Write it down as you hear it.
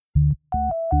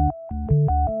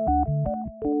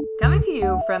Coming to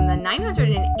you from the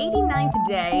 989th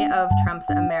day of Trump's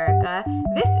America,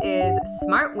 this is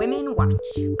Smart Women Watch.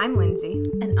 I'm Lindsay.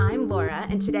 And I'm Laura,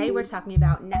 and today we're talking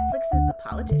about Netflix's The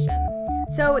Politician.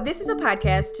 So this is a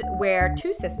podcast where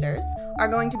two sisters are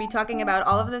going to be talking about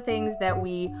all of the things that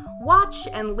we watch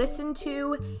and listen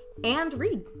to and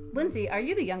read. Lindsay, are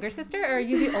you the younger sister or are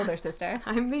you the older sister?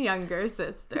 I'm the younger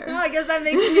sister. Oh, I guess that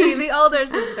makes me the older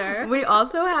sister. We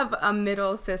also have a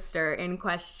middle sister in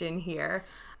question here,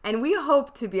 and we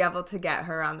hope to be able to get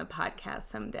her on the podcast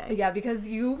someday. Yeah, because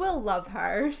you will love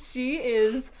her. She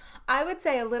is, I would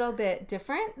say, a little bit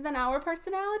different than our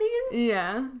personalities.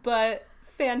 Yeah. But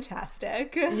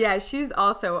fantastic. Yeah, she's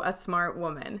also a smart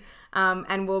woman,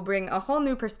 and will bring a whole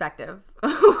new perspective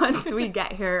once we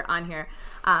get her on here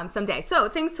someday. So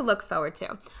things to look forward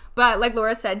to. But like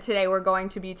Laura said, today we're going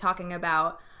to be talking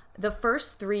about the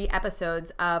first 3 episodes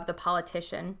of The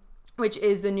Politician, which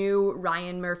is the new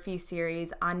Ryan Murphy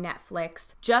series on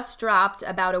Netflix. Just dropped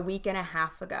about a week and a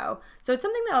half ago. So it's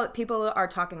something that people are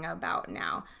talking about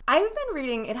now. I've been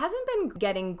reading, it hasn't been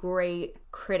getting great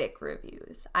critic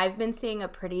reviews. I've been seeing a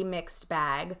pretty mixed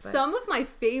bag. Some of my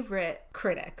favorite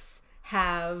critics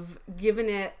have given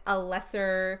it a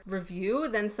lesser review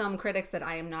than some critics that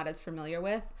I am not as familiar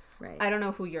with. Right. I don't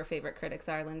know who your favorite critics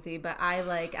are, Lindsay, but I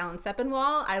like Alan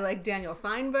Sepinwall, I like Daniel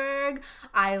Feinberg,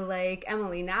 I like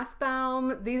Emily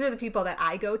Nussbaum. These are the people that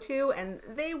I go to, and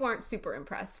they weren't super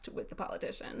impressed with The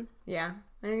Politician. Yeah,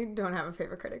 I don't have a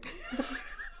favorite critic.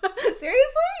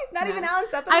 Seriously? Not even Alan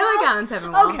Sepinwall? I like Alan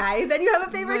Sepinwall. Okay, then you have a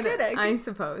favorite critic. I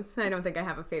suppose. I don't think I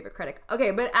have a favorite critic.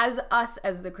 Okay, but as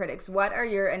the critics, what are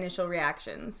your initial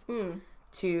reactions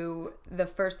to the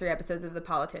first 3 episodes of The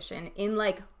Politician in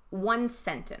like one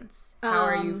sentence? How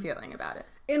are you feeling about it?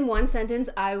 In one sentence,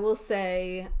 I will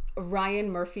say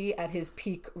Ryan Murphy at his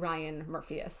peak Ryan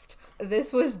Murphyist.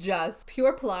 This was just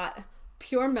pure plot,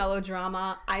 pure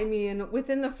melodrama. I mean,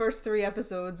 within the first 3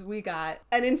 episodes, we got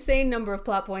an insane number of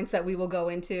plot points that we will go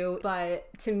into. But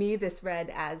to me, this read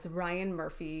as Ryan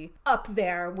Murphy up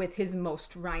there with his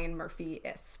most Ryan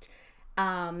Murphy-ist.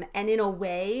 And in a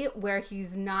way where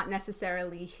he's not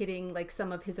necessarily hitting like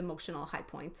some of his emotional high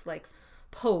points, like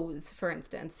Pose, for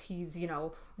instance. He's,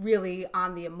 really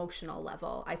on the emotional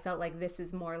level. I felt like this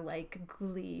is more like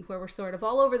Glee, where we're sort of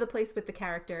all over the place with the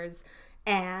characters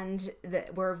and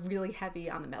we're really heavy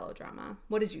on the melodrama.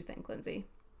 What did you think, Lindsay?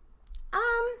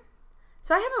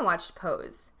 So I haven't watched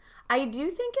Pose. I do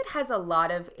think it has a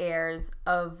lot of airs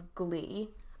of Glee,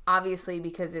 obviously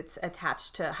because it's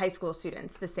attached to high school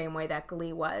students the same way that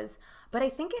Glee was. But I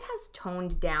think it has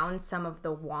toned down some of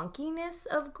the wonkiness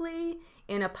of Glee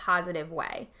in a positive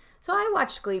way. So I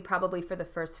watched Glee probably for the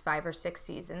first 5 or 6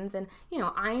 seasons. And,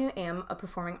 I am a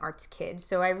performing arts kid.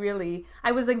 So I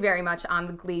was like very much on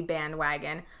the Glee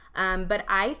bandwagon. But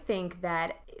I think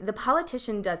that The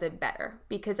Politician does it better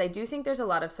because I do think there's a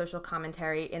lot of social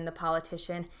commentary in The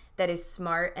Politician that is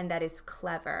smart and that is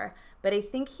clever. But I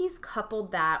think he's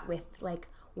coupled that with like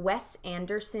Wes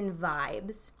Anderson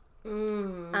vibes.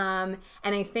 And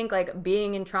I think like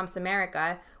being in Trump's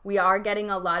America, we are getting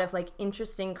a lot of like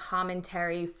interesting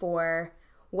commentary for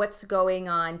what's going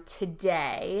on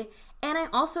today. And I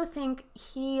also think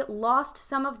he lost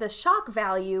some of the shock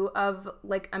value of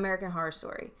like American Horror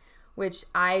Story, which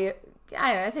I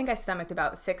think I stomached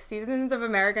about 6 seasons of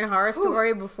American Horror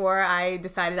Story before I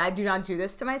decided I do not do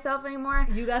this to myself anymore.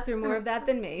 You got through more of that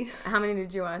than me. How many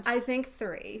did you watch? I think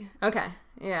 3. Okay,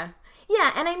 yeah.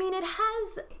 Yeah, and I mean, it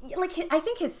has, like, I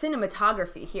think his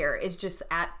cinematography here is just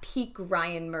at peak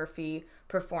Ryan Murphy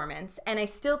performance. And I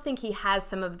still think he has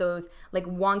some of those, like,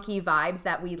 wonky vibes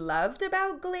that we loved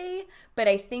about Glee. But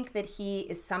I think that he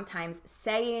is sometimes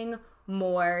saying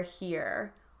more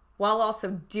here while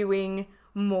also doing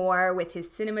more with his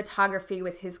cinematography,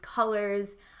 with his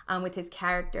colors, with his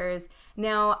characters.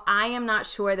 Now, I am not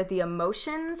sure that the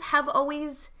emotions have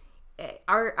always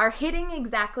are hitting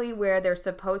exactly where they're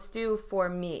supposed to for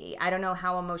me. I don't know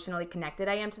how emotionally connected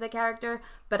I am to the character,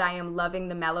 but I am loving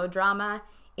the melodrama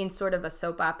in sort of a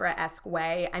soap opera-esque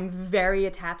way. I'm very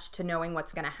attached to knowing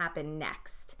what's going to happen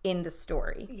next in the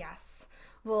story. Yes.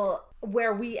 Well,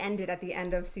 where we ended at the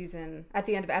end of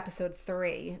episode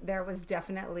 3, there was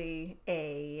definitely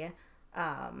a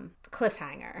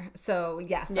cliffhanger. So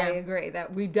yes, yeah. I agree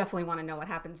that we definitely want to know what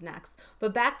happens next.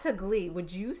 But back to Glee,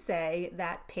 would you say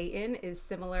that Peyton is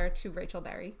similar to Rachel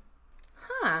Berry?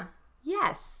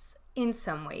 Yes, in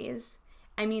some ways.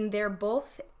 I mean, they're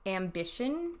both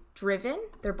ambition driven.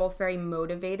 They're both very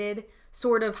motivated,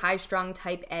 sort of high-strung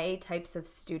type A types of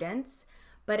students.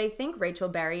 But I think Rachel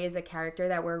Berry is a character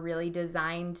that we're really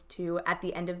designed to, at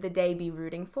the end of the day, be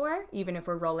rooting for, even if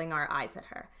we're rolling our eyes at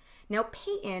her. Now,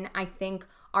 Peyton, I think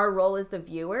our role as the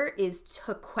viewer is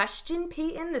to question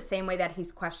Peyton the same way that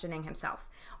he's questioning himself.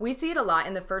 We see it a lot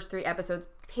in the first 3 episodes.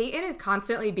 Peyton is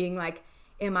constantly being like,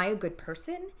 am I a good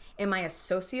person? Am I a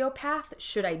sociopath?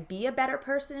 Should I be a better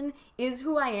person? Is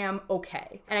who I am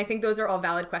okay? And I think those are all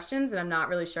valid questions, and I'm not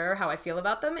really sure how I feel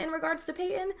about them in regards to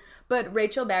Peyton. But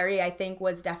Rachel Berry, I think,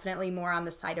 was definitely more on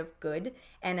the side of good,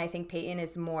 and I think Peyton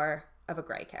is more of a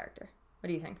gray character. What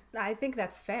do you think? I think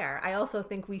that's fair. I also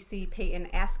think we see Peyton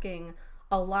asking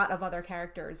a lot of other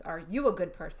characters, are you a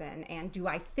good person? And do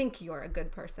I think you're a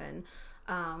good person?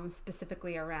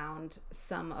 Specifically around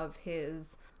some of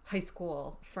his high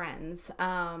school friends.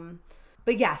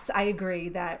 But yes, I agree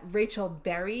that Rachel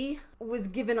Berry was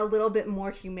given a little bit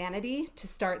more humanity to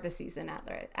start the season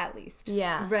at least.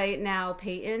 Yeah. Right now,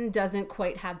 Peyton doesn't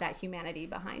quite have that humanity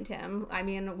behind him. I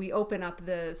mean, we open up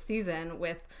the season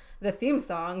with the theme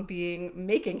song being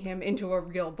making him into a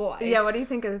real boy. Yeah, what do you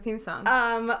think of the theme song?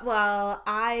 Well,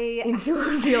 Into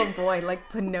a real boy, like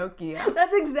Pinocchio.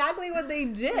 That's exactly what they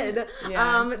did.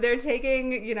 Yeah. They're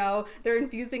taking, they're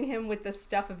infusing him with the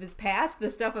stuff of his past, the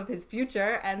stuff of his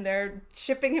future, and they're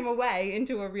shipping him away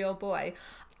into a real boy.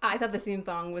 I thought the theme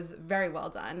song was very well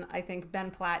done. I think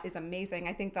Ben Platt is amazing.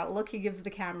 I think that look he gives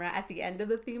the camera at the end of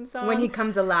the theme song. When he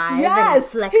comes alive.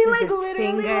 Yes! And He flexes his literally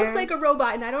fingers. looks like a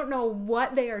robot. And I don't know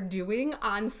what they are doing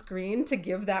on screen to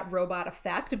give that robot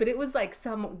effect, but it was like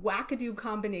some wackadoo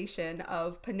combination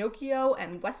of Pinocchio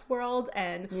and Westworld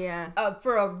and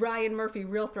for a Ryan Murphy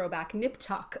real throwback, Nip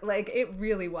Tuck. Like, it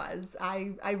really was.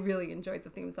 I really enjoyed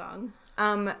the theme song.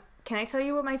 Can I tell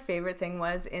you what my favorite thing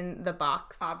was in the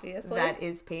box? Obviously. That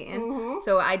is Peyton. Mm-hmm.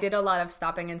 So I did a lot of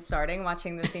stopping and starting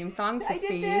watching the theme song to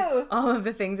see all of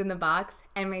the things in the box.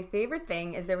 And my favorite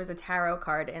thing is there was a tarot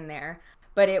card in there.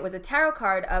 But it was a tarot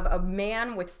card of a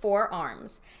man with 4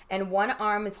 arms. And one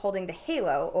arm is holding the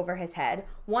halo over his head.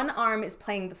 One arm is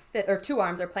playing the fiddle, or 2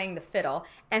 arms are playing the fiddle.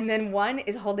 And then one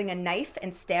is holding a knife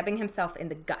and stabbing himself in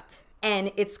the gut.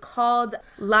 And it's called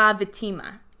La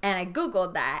Vittima. And I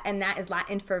Googled that, and that is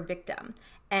Latin for victim.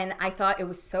 And I thought it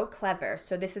was so clever.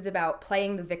 So this is about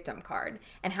playing the victim card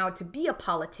and how to be a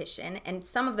politician. And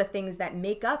some of the things that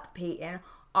make up Peyton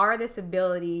are this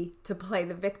ability to play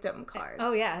the victim card.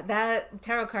 Oh, yeah. That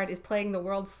tarot card is playing the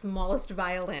world's smallest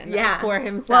violin for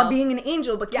himself. While being an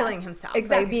angel, but killing himself.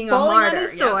 Exactly. By being Falling a martyr. on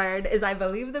his sword is, I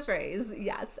believe, the phrase.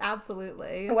 Yes,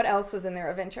 absolutely. What else was in there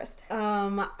of interest?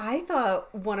 I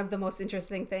thought one of the most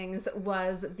interesting things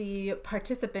was the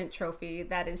participant trophy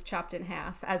that is chopped in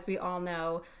half. As we all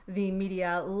know, the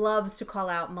media loves to call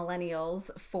out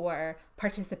millennials for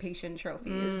participation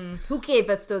trophies. Who gave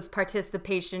us those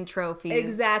participation trophies?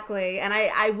 Exactly. And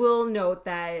I will note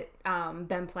that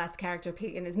Ben Platt's character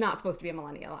Peyton is not supposed to be a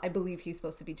millennial. I believe he's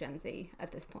supposed to be Gen Z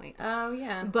at this point. Oh,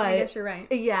 yeah. But I guess you're right.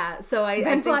 Yeah. So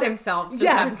Ben Platt himself just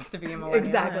happens to be a millennial.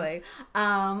 Exactly.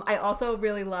 I also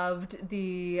really loved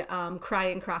the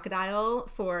crying crocodile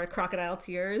for Crocodile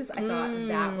Tears. I thought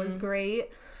that was great.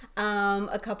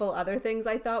 A couple other things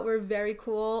I thought were very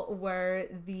cool were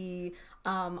the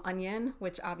onion,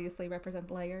 which obviously represent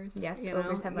layers. Yes,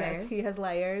 ogres have layers. Yes, he has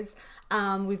layers.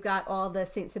 We've got all the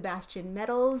Saint Sebastian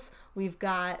medals. We've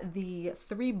got the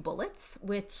 3 bullets,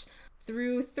 which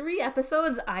through 3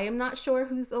 episodes, I am not sure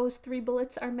who those 3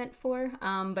 bullets are meant for,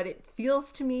 but it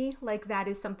feels to me like that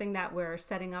is something that we're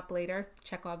setting up later,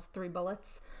 Chekhov's 3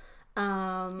 bullets.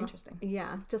 Interesting.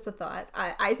 Yeah, just a thought.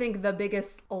 I think the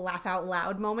biggest laugh out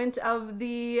loud moment of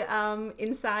the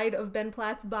inside of Ben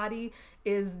Platt's body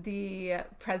is the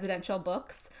presidential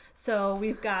books. So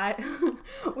we've got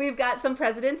some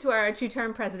presidents who are our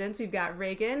 2-term presidents. We've got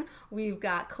Reagan, we've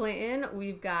got Clinton,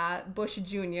 we've got Bush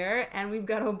Jr., and we've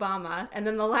got Obama. And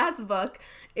then the last book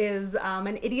is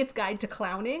An Idiot's Guide to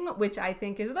Clowning, which I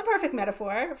think is the perfect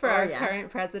metaphor for our current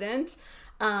president.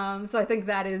 So I think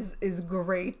that is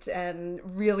great and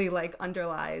really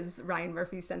underlies Ryan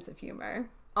Murphy's sense of humor.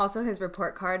 Also his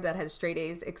report card that has straight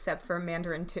A's except for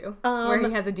Mandarin 2, where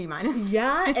he has a D-.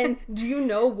 Yeah, and do you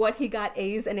know what he got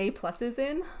A's and A pluses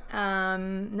in?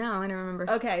 No, I don't remember.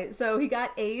 Okay, so he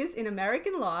got A's in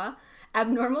American Law,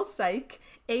 Abnormal Psych,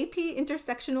 AP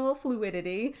Intersectional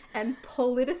Fluidity, and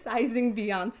Politicizing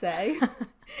Beyonce.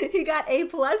 He got A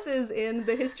pluses in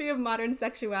the History of Modern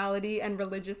Sexuality and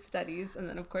Religious Studies, and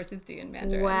then of course his D in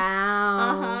Mandarin.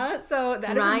 Wow. So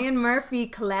that Ryan Murphy,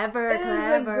 clever. It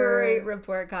is a great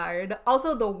report card.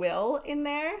 Also the will in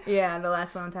there. Yeah, the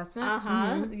last will and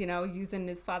testament. Using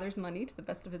his father's money to the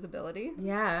best of his ability.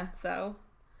 Yeah. So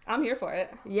I'm here for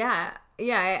it. Yeah,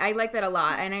 I like that a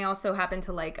lot. And I also happen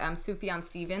to like Sufjan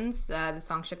Stevens. The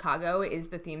song Chicago is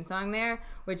the theme song there,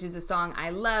 which is a song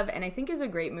I love and I think is a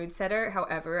great mood setter.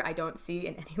 However, I don't see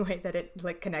in any way that it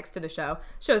like connects to the show.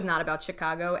 The show's not about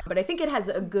Chicago, but I think it has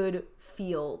a good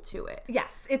feel to it.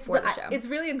 Yes, it's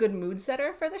really a good mood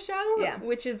setter for the show,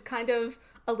 which is kind of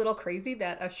a little crazy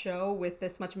that a show with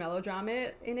this much melodrama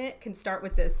in it can start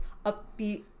with this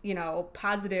upbeat,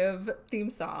 positive theme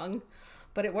song,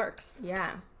 but it works.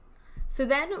 Yeah. So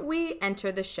then we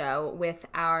enter the show with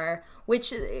which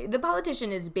the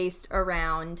politician is based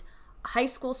around high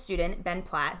school student Ben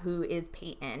Platt, who is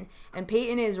Peyton. And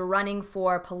Peyton is running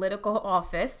for political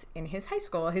office in his high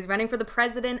school. He's running for the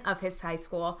president of his high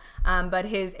school, but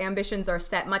his ambitions are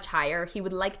set much higher. He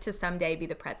would like to someday be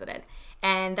the president.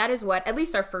 And that is what, at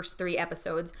least our first 3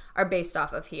 episodes are based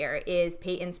off of here, is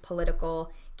Peyton's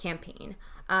political campaign.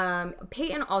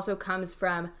 Peyton also comes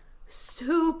from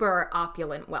super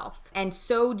opulent wealth, and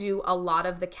so do a lot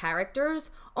of the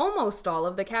characters. Almost all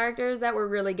of the characters that we're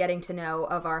really getting to know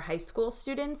of our high school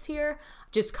students here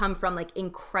just come from like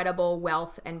incredible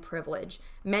wealth and privilege.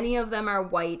 Many of them are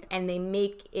white, and they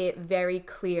make it very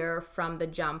clear from the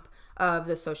jump of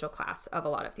the social class of a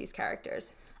lot of these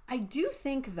characters. I do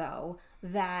think, though,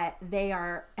 that they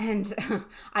are, and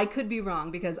I could be wrong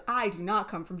because I do not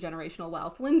come from generational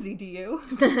wealth. Lindsay, do you?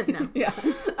 No. Yeah.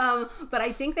 But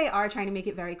I think they are trying to make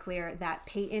it very clear that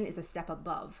Peyton is a step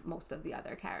above most of the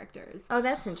other characters. Oh,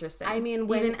 that's interesting. I mean,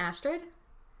 even Astrid?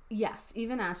 Yes,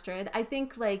 even Astrid. I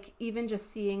think, like, even just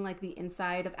seeing, like, the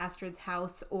inside of Astrid's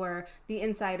house or the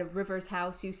inside of River's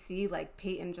house, you see, like,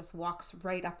 Peyton just walks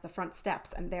right up the front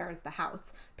steps, and there is the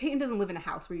house. Peyton doesn't live in a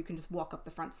house where you can just walk up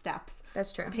the front steps.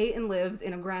 That's true. Peyton lives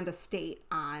in a grand estate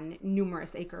on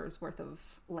numerous acres worth of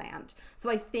land. So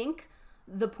I think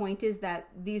the point is that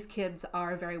these kids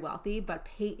are very wealthy, but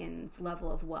Peyton's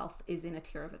level of wealth is in a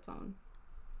tier of its own.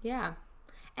 Yeah.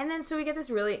 And then so we get this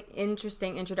really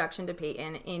interesting introduction to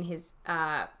Peyton in his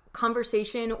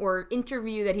conversation or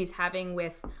interview that he's having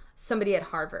with somebody at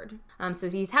Harvard. So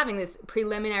he's having this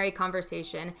preliminary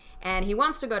conversation, and he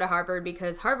wants to go to Harvard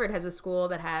because Harvard has a school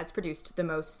that has produced the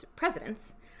most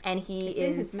presidents. And it's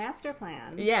in his master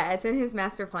plan. Yeah, it's in his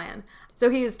master plan. So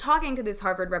he is talking to this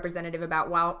Harvard representative about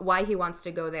why he wants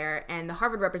to go there, and the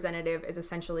Harvard representative is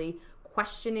essentially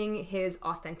questioning his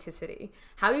authenticity.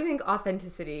 How do you think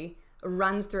authenticity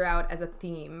runs throughout as a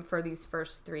theme for these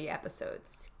first 3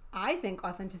 episodes? I think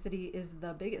authenticity is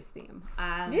the biggest theme.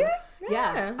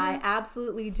 Yeah, I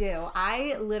absolutely do.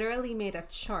 I literally made a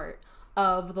chart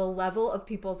of the level of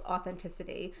people's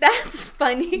authenticity. That's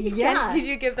funny. Yeah. Did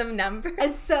you give them numbers?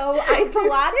 And so I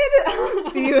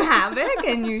plotted. Do you have it?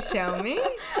 Can you show me?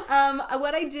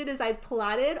 What I did is I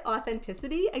plotted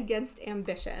authenticity against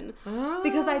ambition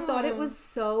because I thought it was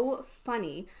so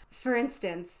funny. For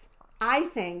instance, I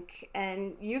think,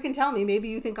 and you can tell me, maybe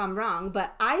you think I'm wrong,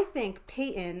 but I think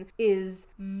Peyton is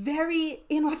very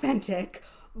inauthentic,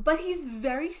 but he's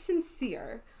very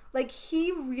sincere. Like,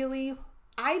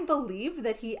 I believe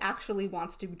that he actually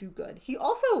wants to do good. He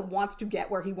also wants to get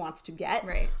where he wants to get.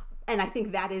 Right. And I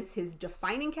think that is his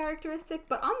defining characteristic.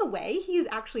 But on the way, he is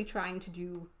actually trying to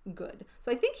do good.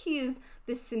 So I think he is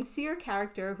this sincere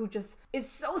character who just is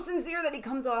so sincere that he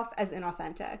comes off as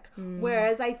inauthentic.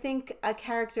 Whereas I think a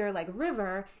character like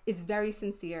River is very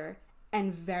sincere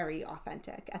and very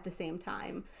authentic at the same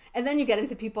time. And then you get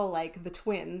into people like the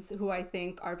twins, who I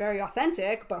think are very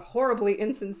authentic, but horribly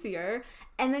insincere.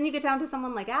 And then you get down to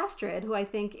someone like Astrid, who I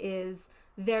think is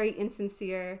very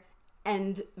insincere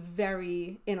and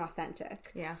very inauthentic.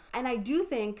 Yeah. And I do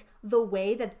think the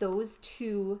way that those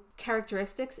 2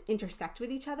 characteristics intersect with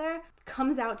each other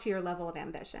comes out to your level of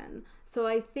ambition. So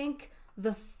I think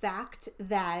the fact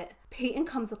that Peyton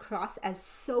comes across as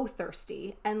so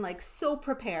thirsty and like so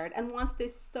prepared and wants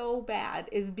this so bad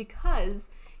is because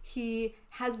he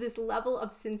has this level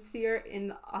of sincere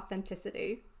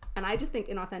inauthenticity. And I just think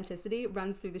inauthenticity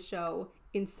runs through the show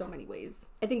in so many ways.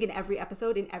 I think in every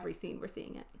episode, in every scene, we're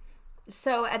seeing it.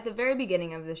 So at the very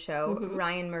beginning of the show,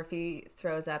 Ryan Murphy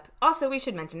throws up. Also, we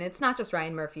should mention it's not just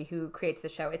Ryan Murphy who creates the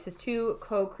show. It's his 2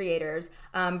 co-creators,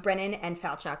 Brennan and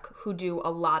Falchuk, who do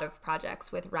a lot of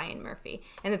projects with Ryan Murphy.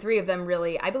 And the 3 of them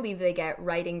really, I believe they get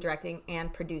writing, directing,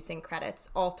 and producing credits,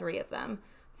 all 3 of them,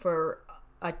 for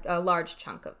a large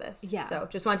chunk of this. Yeah. So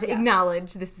just wanted to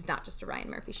acknowledge this is not just a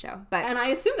Ryan Murphy show. But And I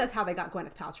assume that's how they got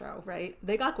Gwyneth Paltrow, right?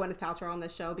 They got Gwyneth Paltrow on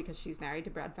this show because she's married to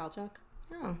Brad Falchuk.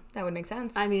 Oh, that would make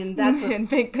sense. I mean, that's what...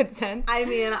 It'd make good sense. I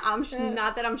mean,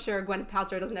 not that I'm sure Gwyneth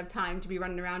Paltrow doesn't have time to be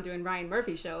running around doing Ryan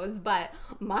Murphy shows, but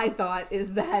my thought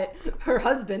is that her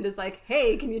husband is like,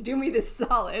 hey, can you do me this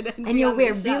solid? And you'll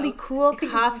wear really cool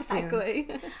costumes. Exactly.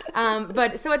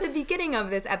 But so at the beginning of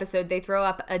this episode, they throw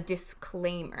up a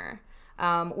disclaimer,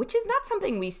 which is not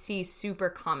something we see super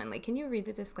commonly. Can you read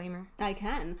the disclaimer? I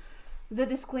can. The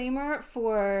disclaimer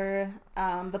for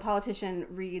The Politician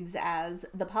reads as,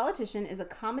 The Politician is a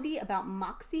comedy about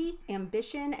moxie,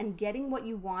 ambition, and getting what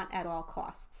you want at all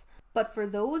costs. But for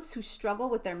those who struggle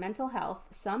with their mental health,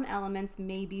 some elements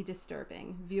may be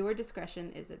disturbing. Viewer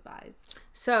discretion is advised.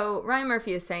 So Ryan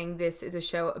Murphy is saying this is a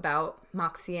show about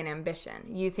moxie and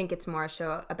ambition. You think it's more a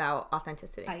show about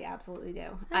authenticity? I absolutely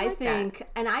do. I think that.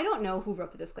 And I don't know who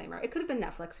wrote the disclaimer. It could have been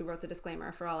Netflix who wrote the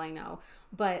disclaimer for all I know.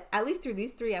 But at least through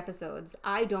these 3 episodes,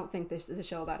 I don't think this is a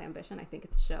show about ambition. I think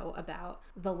it's a show about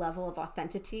the level of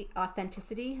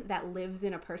authenticity that lives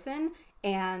in a person,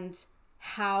 and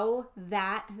how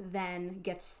that then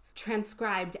gets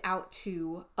transcribed out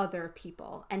to other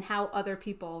people and how other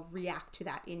people react to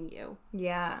that in you.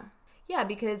 Yeah,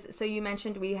 because so you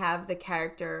mentioned we have the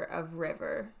character of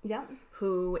River,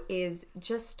 who is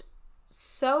just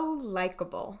so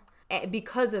likable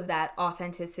because of that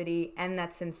authenticity and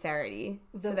that sincerity.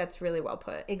 So that's really well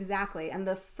put. Exactly. And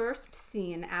the first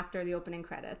scene after the opening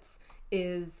credits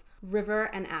is River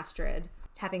and Astrid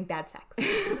having bad sex.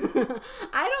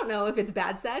 I don't know if it's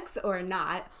bad sex or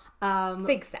not.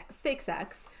 Fake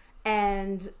sex.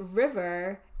 And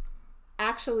River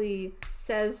actually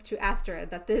says to Astrid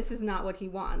that this is not what he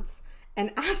wants.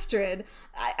 And Astrid,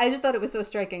 I just thought it was so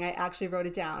striking, I actually wrote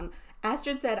it down.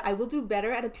 Astrid said, I will do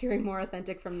better at appearing more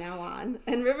authentic from now on.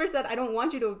 And River said, I don't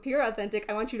want you to appear authentic,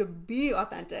 I want you to be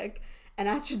authentic. And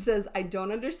Astrid says, I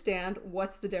don't understand.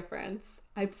 What's the difference?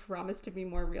 I promise to be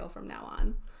more real from now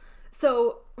on.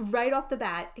 So right off the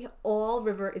bat, all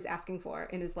River is asking for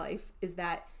in his life is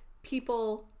that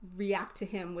people react to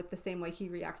him with the same way he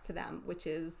reacts to them, which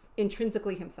is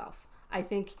intrinsically himself. I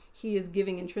think he is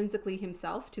giving intrinsically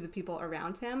himself to the people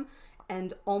around him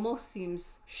and almost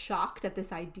seems shocked at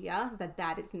this idea that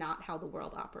that is not how the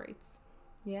world operates.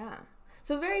 Yeah.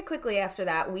 So very quickly after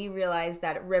that, we realize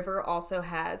that River also he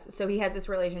has this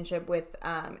relationship with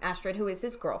Astrid, who is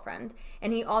his girlfriend,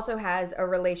 and he also has a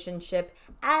relationship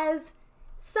as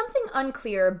something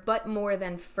unclear, but more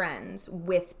than friends,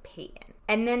 with Peyton.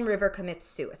 And then River commits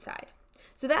suicide.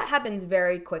 So that happens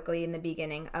very quickly in the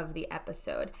beginning of the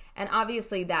episode. And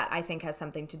obviously that, I think, has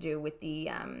something to do with the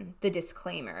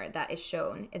disclaimer that is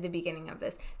shown at the beginning of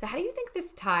this. So how do you think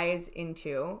this ties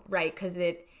into, right? Because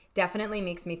it definitely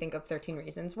makes me think of 13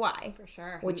 Reasons Why. For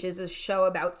sure. Which is a show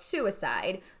about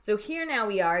suicide. So here now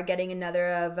we are getting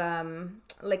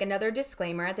another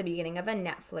disclaimer at the beginning of a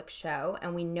Netflix show.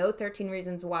 And we know 13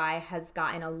 Reasons Why has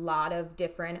gotten a lot of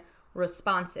different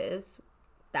responses.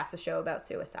 That's a show about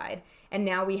suicide. And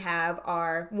now we have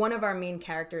one of our main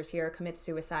characters here commit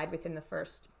suicide within the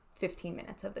first 15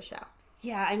 minutes of the show.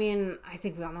 Yeah, I mean, I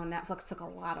think we all know Netflix took a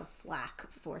lot of flack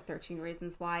for 13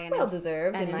 Reasons Why. And well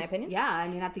deserved, in my opinion. Yeah, I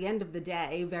mean, at the end of the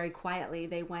day, very quietly,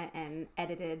 they went and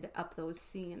edited up those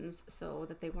scenes so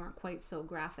that they weren't quite so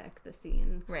graphic, the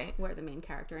scene where the main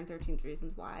character in 13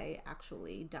 Reasons Why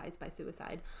actually dies by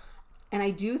suicide. And I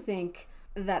do think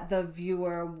that the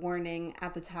viewer warning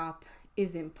at the top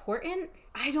is important.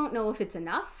 I don't know if it's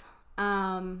enough.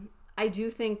 I do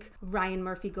think Ryan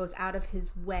Murphy goes out of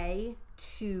his way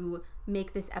to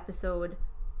make this episode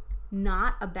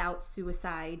not about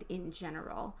suicide in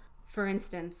general. For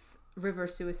instance,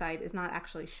 River's suicide is not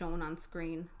actually shown on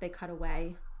screen. They cut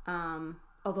away.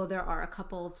 Although there are a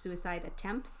couple of suicide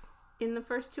attempts in the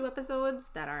first 2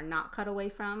 episodes that are not cut away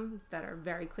from, that are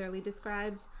very clearly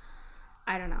described.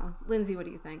 I don't know. Lindsay, what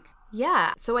do you think?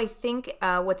 Yeah, so I think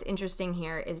what's interesting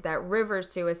here is that River's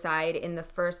suicide in the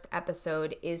first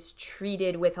episode is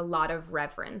treated with a lot of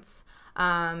reverence.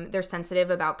 They're sensitive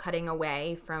about cutting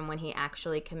away from when he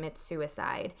actually commits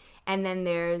suicide. And then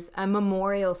there's a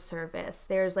memorial service.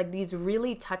 There's like these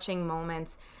really touching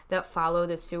moments that follow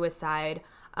the suicide.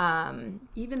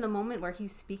 Even the moment where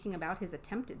he's speaking about his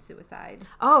attempted suicide.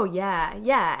 Oh,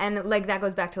 yeah. And like that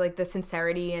goes back to like the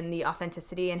sincerity and the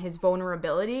authenticity and his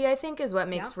vulnerability, I think, is what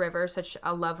makes River such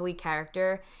a lovely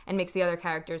character and makes the other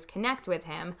characters connect with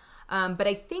him. But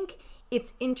I think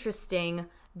it's interesting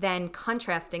then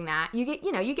contrasting that.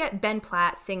 You get Ben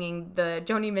Platt singing the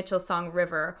Joni Mitchell song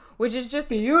River, which is just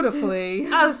beautifully.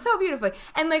 So beautifully.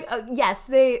 And like, yes,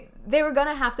 they were going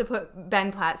to have to put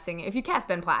Ben Platt singing. If you cast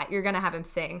Ben Platt, you're going to have him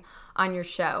sing on your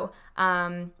show.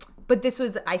 But this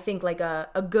was, I think, like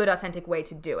a good, authentic way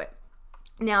to do it.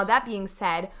 Now, that being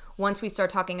said, once we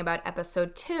start talking about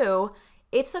episode 2,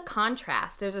 it's a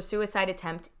contrast. There's a suicide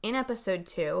attempt in episode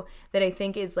 2 that I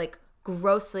think is like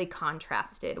grossly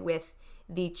contrasted with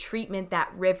the treatment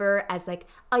that River, as like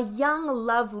a young,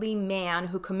 lovely man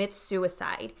who commits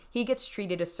suicide, he gets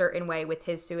treated a certain way with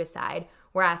his suicide.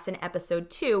 Whereas in episode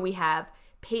 2, we have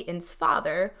Peyton's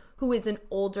father, who is an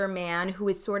older man who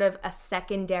is sort of a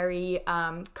secondary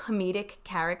comedic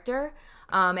character.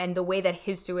 And the way that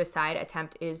his suicide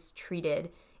attempt is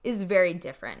treated is very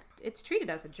different. It's treated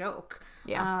as a joke.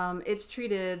 Yeah. It's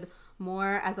treated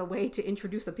more as a way to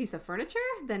introduce a piece of furniture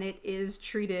than it is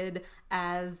treated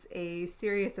as a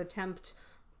serious attempt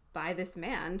by this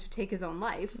man to take his own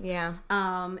life. Yeah.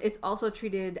 It's also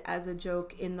treated as a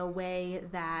joke in the way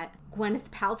that Gwyneth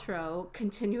Paltrow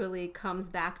continually comes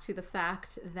back to the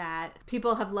fact that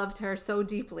people have loved her so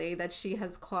deeply that she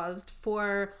has caused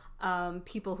 4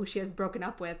 people who she has broken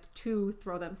up with to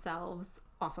throw themselves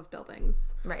off of buildings.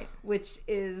 Right. Which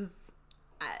is...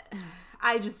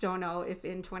 I just don't know if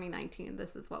in 2019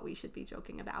 this is what we should be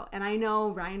joking about. And I know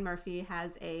Ryan Murphy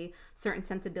has a certain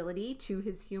sensibility to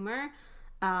his humor,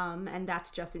 and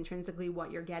that's just intrinsically what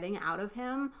you're getting out of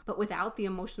him. But without the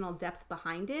emotional depth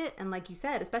behind it, and like you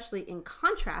said, especially in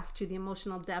contrast to the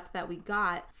emotional depth that we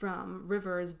got from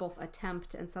River's both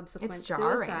attempt and subsequent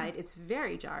suicide, it's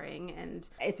very jarring, and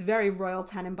it's very Royal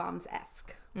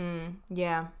Tenenbaums-esque.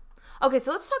 Yeah. Okay,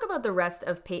 so let's talk about the rest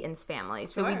of Peyton's family.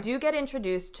 So Sure. we do get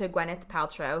introduced to Gwyneth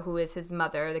Paltrow, who is his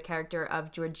mother, the character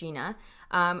of Georgina.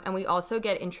 And we also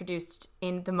get introduced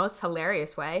in the most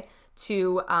hilarious way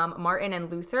to Martin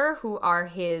and Luther, who are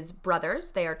his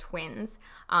brothers. They are twins.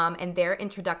 And their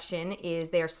introduction is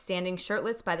they are standing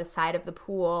shirtless by the side of the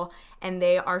pool, and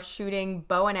they are shooting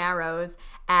bow and arrows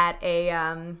at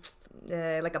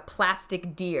like a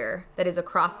plastic deer that is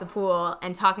across the pool,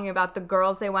 and talking about the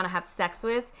girls they want to have sex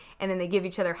with, and then they give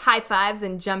each other high fives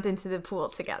and jump into the pool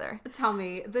together. Tell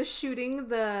me, the shooting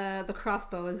the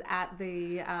crossbows at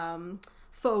the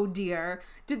faux deer,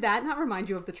 did that not remind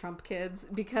you of the Trump kids?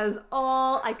 Because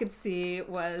all I could see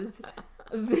was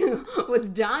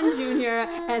Don Jr.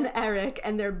 and Eric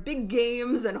and their big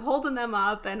games and holding them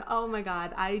up, and oh my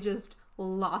God, I just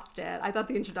lost it. I thought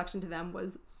the introduction to them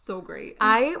was so great.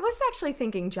 I was actually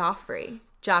thinking Joffrey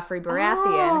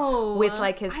Baratheon with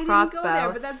like his crossbow. I didn't go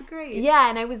there, but that's great. Yeah,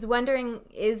 and I was wondering,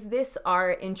 is this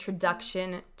our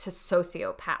introduction to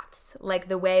sociopaths? Like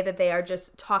the way that they are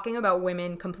just talking about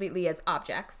women completely as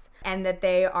objects, and that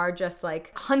they are just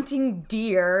like hunting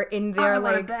deer in their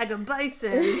like a bag of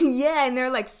bison. yeah, in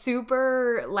their like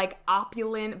super like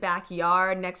opulent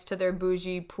backyard next to their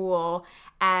bougie pool,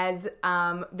 as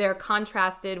they're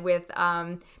contrasted with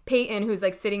Peyton, who's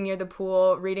like sitting near the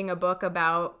pool reading a book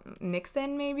about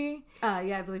Nixon, maybe?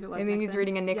 Yeah, I believe it was I think Nixon. he's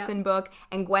reading a Nixon book,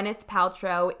 and Gwyneth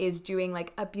Paltrow is doing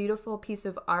like a beautiful piece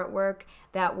of artwork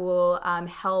that will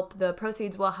help, the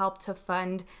proceeds will help to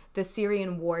fund the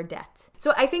Syrian war debt.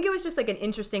 So I think it was just like an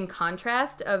interesting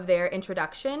contrast of their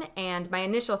introduction, and my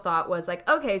initial thought was like,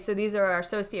 okay, so these are our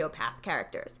sociopath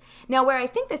characters. Now, where I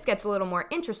think this gets a little more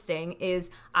interesting is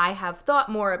I have thought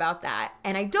more about that,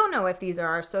 and I don't know if these are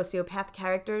our sociopath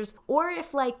characters or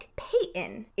if like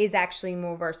Peyton is actually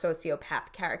more of our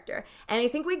sociopath character. And I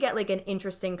think we get like an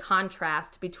interesting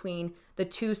contrast between the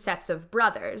two sets of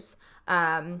brothers,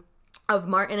 of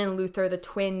Martin and Luther, the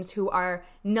twins, who are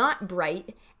not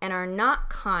bright and are not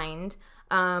kind,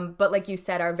 but like you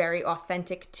said, are very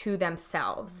authentic to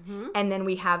themselves. Mm-hmm. And then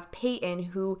we have Peyton,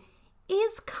 who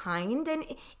is kind and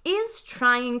is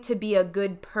trying to be a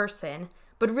good person,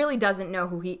 but really doesn't know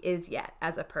who he is yet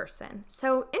as a person.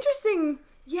 So interesting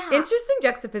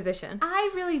juxtaposition.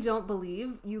 I really don't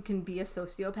believe you can be a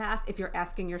sociopath if you're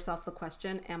asking yourself the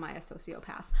question, am I a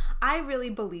sociopath? I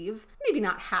really believe, maybe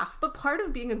not half, but part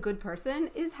of being a good person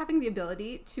is having the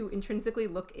ability to intrinsically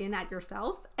look in at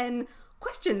yourself and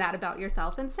question that about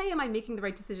yourself and say, am I making the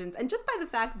right decisions? And just by the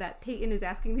fact that Peyton is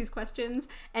asking these questions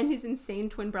and his insane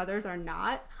twin brothers are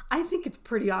not, I think it's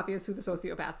pretty obvious who the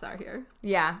sociopaths are here.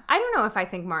 Yeah. I don't know if I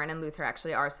think Martin and Luther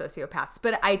actually are sociopaths,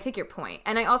 but I take your point.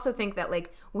 And I also think that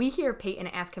like we hear Peyton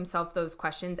ask himself those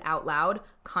questions out loud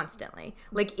constantly.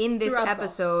 Like in this Throughout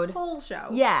episode, the whole show.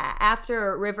 Yeah,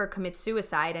 after River commits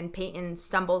suicide and Peyton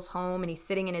stumbles home and he's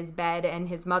sitting in his bed and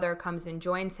his mother comes and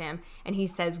joins him and he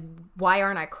says, "Why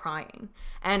aren't I crying?"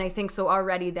 And I think so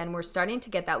already then we're starting to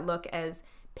get that look as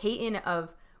Peyton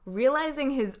of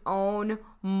realizing his own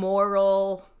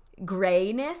moral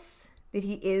grayness, that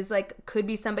he is like, could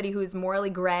be somebody who is morally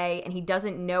gray and he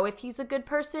doesn't know if he's a good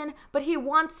person, but he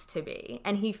wants to be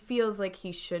and he feels like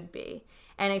he should be.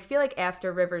 And I feel like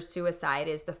after River's suicide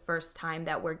is the first time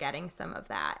that we're getting some of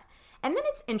that. And then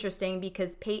it's interesting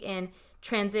because Peyton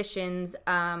transitions,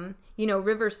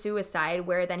 River's suicide,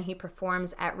 where then he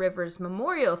performs at River's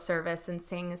memorial service and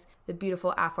sings the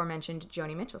beautiful aforementioned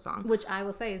Joni Mitchell song. Which I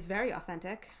will say is very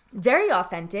authentic. Very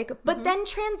authentic, but then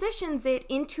transitions it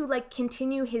into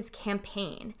continue his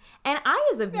campaign. And I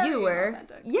as a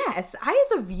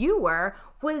viewer,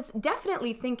 was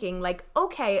definitely thinking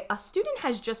okay, a student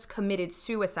has just committed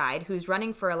suicide who's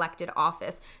running for elected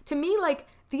office. To me,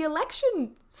 the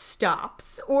election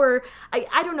stops, or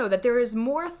I don't know, that there is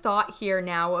more thought here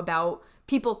now about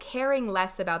people caring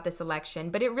less about this election,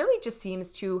 but it really just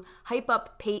seems to hype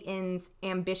up Peyton's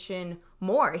ambition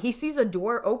more. He sees a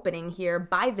door opening here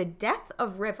by the death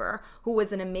of River, who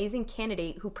was an amazing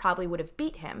candidate who probably would have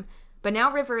beat him. But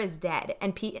now River is dead,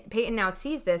 and Peyton now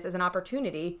sees this as an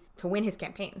opportunity to win his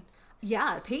campaign.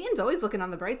 Yeah, Peyton's always looking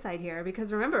on the bright side here,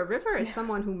 because remember, River is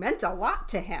someone who meant a lot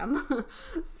to him.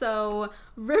 So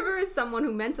River is someone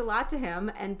who meant a lot to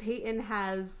him, and Peyton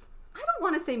has, I don't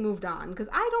want to say moved on, because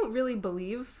I don't really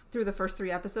believe through the first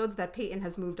 3 episodes that Peyton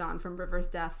has moved on from River's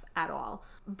death at all.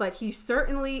 But he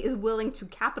certainly is willing to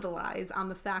capitalize on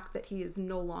the fact that he is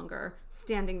no longer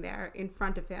standing there in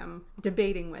front of him,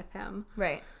 debating with him.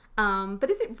 Right. But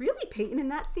is it really Peyton in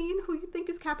that scene who you think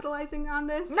is capitalizing on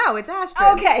this? No, it's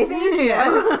Astrid. Okay, thank you.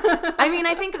 I mean,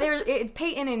 I think it's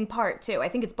Peyton in part too. I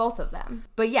think it's both of them.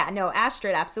 But yeah, no,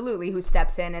 Astrid absolutely, who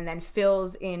steps in and then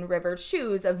fills in River's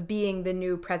shoes of being the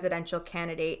new presidential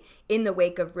candidate in the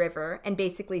wake of River, and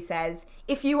basically says,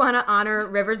 if you want to honor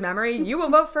River's memory, you will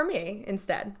vote for me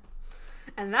instead.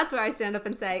 And that's where I stand up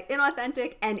and say,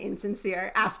 inauthentic and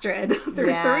insincere Astrid through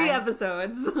 3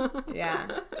 episodes.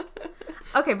 Yeah.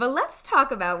 Okay, but let's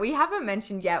talk about, we haven't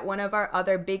mentioned yet one of our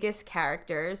other biggest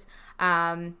characters,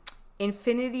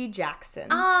 Infinity Jackson.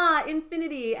 Ah,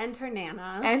 Infinity and her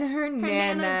Nana. Her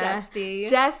Nana Dusty.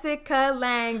 Jessica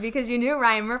Lange, because you knew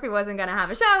Ryan Murphy wasn't going to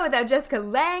have a show without Jessica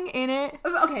Lange in it.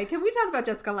 Okay, can we talk about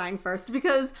Jessica Lange first?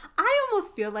 Because I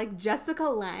almost feel like Jessica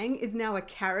Lange is now a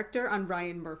character on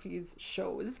Ryan Murphy's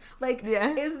shows.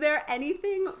 Is there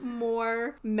anything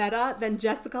more meta than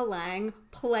Jessica Lange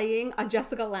playing a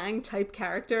Jessica Lange type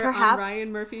character on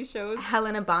Ryan Murphy's shows?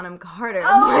 Helena Bonham Carter.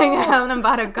 Playing a Helena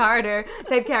Bonham Carter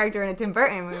type character in a Tim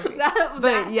Burton movie.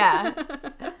 Yeah.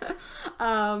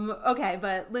 Okay,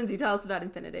 but Lindsay, tell us about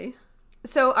Infinity.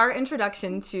 So our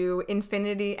introduction to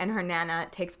Infinity and her Nana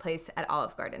takes place at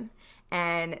Olive Garden.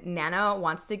 And Nana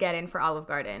wants to get in for Olive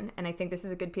Garden. And I think this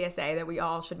is a good PSA that we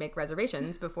all should make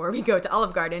reservations before we go to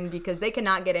Olive Garden, because they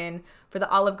cannot get in for the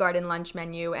Olive Garden lunch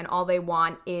menu, and all they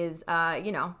want is,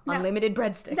 unlimited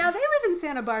breadsticks. Now, they live in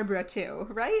Santa Barbara too,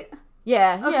 right?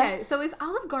 Yeah. Okay, so is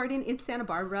Olive Garden in Santa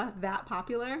Barbara that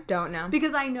popular? Don't know.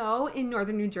 Because I know in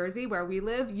northern New Jersey, where we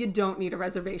live, you don't need a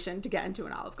reservation to get into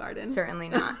an Olive Garden. Certainly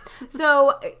not.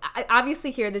 So obviously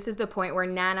here, this is the point where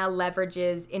Nana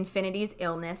leverages Infinity's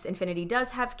illness. Infinity does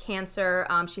have cancer.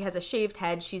 She has a shaved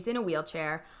head. She's in a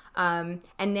wheelchair. And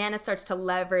Nana starts to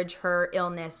leverage her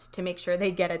illness to make sure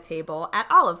they get a table at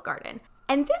Olive Garden.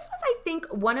 And this was, I think,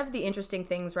 one of the interesting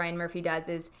things Ryan Murphy does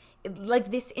is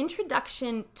this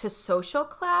introduction to social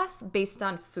class based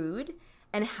on food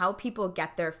and how people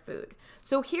get their food.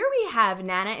 So here we have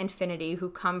Nana Infinity, who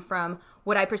come from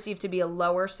what I perceive to be a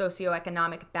lower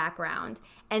socioeconomic background,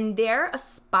 and they're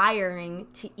aspiring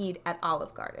to eat at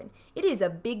Olive Garden. It is a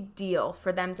big deal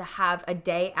for them to have a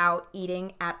day out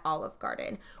eating at Olive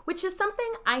Garden, which is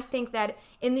something I think that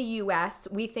in the US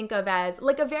we think of as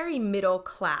a very middle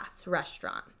class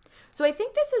restaurant. So I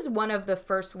think this is one of the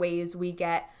first ways we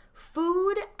get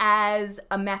food as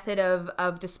a method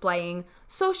of displaying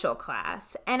social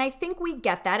class. And I think we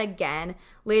get that again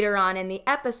later on in the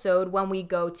episode when we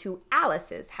go to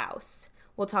Alice's house.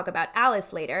 We'll talk about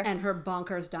Alice later. And her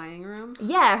bonkers dining room.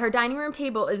 Yeah, her dining room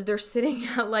table is they're sitting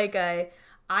at a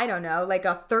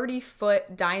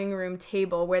 30-foot dining room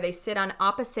table where they sit on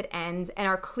opposite ends and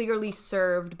are clearly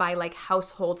served by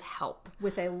household help.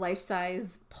 With a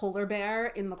life-size polar bear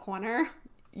in the corner.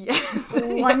 Yes.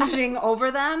 Lunging over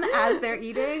them as they're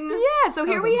eating. Yeah, so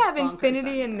here we have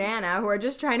Infinity and Nana who are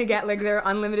just trying to get their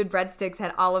unlimited breadsticks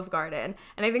at Olive Garden.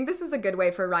 And I think this was a good way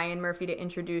for Ryan Murphy to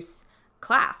introduce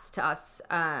class to us,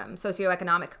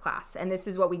 socioeconomic class. And this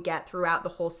is what we get throughout the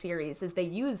whole series, is they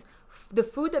use the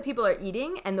food that people are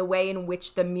eating and the way in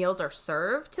which the meals are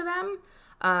served to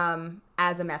them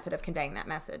as a method of conveying that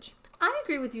message. I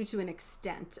agree with you to an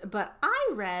extent, but I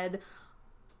read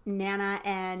Nana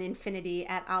and Infinity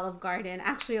at Olive Garden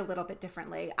actually a little bit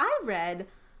differently. I read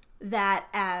that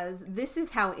as this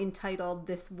is how entitled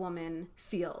this woman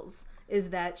feels, is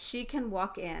that she can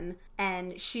walk in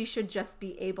and she should just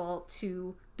be able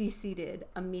to be seated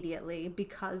immediately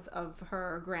because of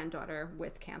her granddaughter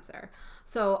with cancer.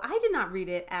 So I did not read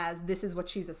it as this is what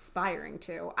she's aspiring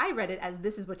to. I read it as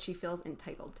this is what she feels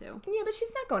entitled to. Yeah, but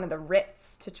she's not going to the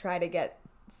Ritz to try to get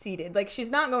seated. Like,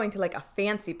 she's not going to like a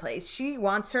fancy place. She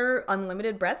wants her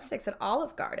unlimited breadsticks at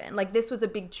Olive Garden. Like, this was a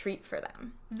big treat for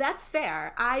them. That's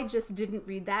fair. I just didn't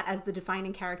read that as the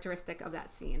defining characteristic of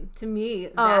that scene. To me,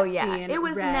 that scene it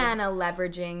was Nana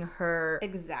leveraging her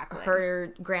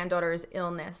granddaughter's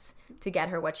illness to get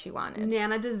her what she wanted.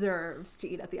 Nana deserves to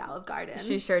eat at the Olive Garden.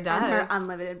 She sure does. And her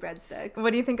unlimited breadsticks.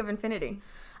 What do you think of Infinity?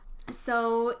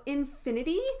 So,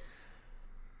 Infinity,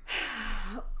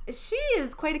 she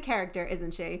is quite a character,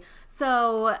 isn't she?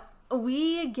 So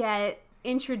we get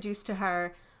introduced to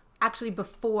her actually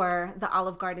before the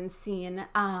Olive Garden scene.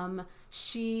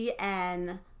 She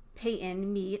and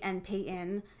Peyton meet, and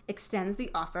Peyton extends the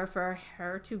offer for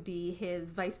her to be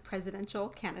his vice presidential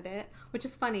candidate, which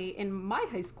is funny. In my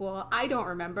high school, I don't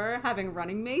remember having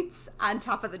running mates on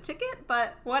top of the ticket,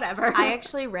 but whatever. I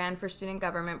actually ran for student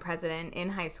government president in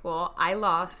high school. I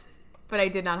lost, but I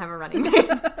did not have a running mate.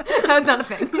 That was not a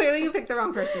thing. Clearly you picked the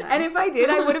wrong person then. And if I did,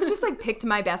 I would have just like picked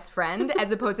my best friend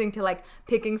as opposing to like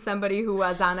picking somebody who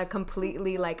was on a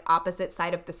completely like opposite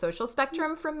side of the social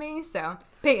spectrum from me. So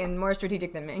Peyton, more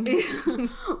strategic than me.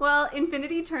 Well,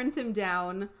 Infinity turns him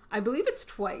down, I believe it's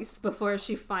twice, before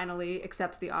she finally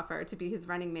accepts the offer to be his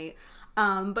running mate.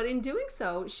 But in doing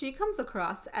so, she comes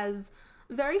across as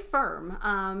very firm,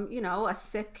 a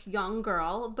sick young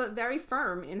girl, but very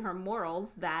firm in her morals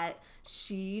that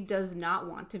she does not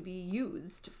want to be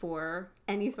used for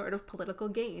any sort of political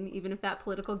gain, even if that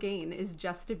political gain is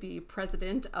just to be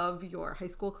president of your high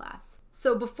school class.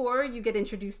 So before you get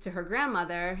introduced to her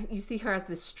grandmother, you see her as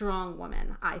this strong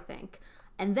woman, I think.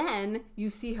 And then you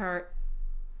see her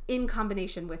in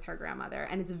combination with her grandmother,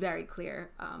 and it's very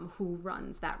clear who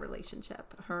runs that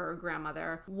relationship. Her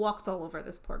grandmother walks all over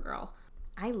this poor girl.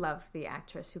 I love the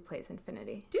actress who plays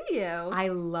Infinity. Do you? I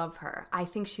love her. I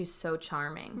think she's so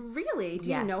charming. Really?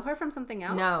 Do you know her from something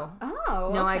else? No. Oh,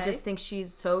 okay. No, I just think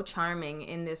she's so charming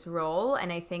in this role.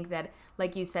 And I think that,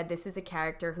 like you said, this is a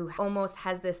character who almost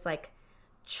has this, like,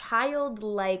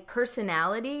 childlike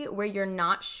personality where you're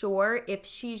not sure if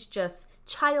she's just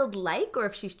childlike or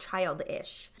if she's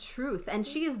childish. Truth. And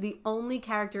she is the only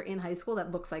character in high school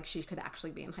that looks like she could actually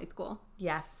be in high school.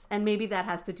 Yes. And maybe that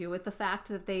has to do with the fact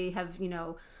that they have,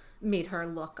 made her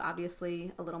look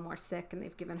obviously a little more sick and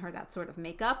they've given her that sort of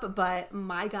makeup. But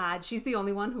my God, she's the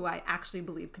only one who I actually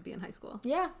believe could be in high school.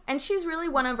 Yeah. And she's really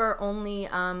one of our only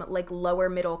lower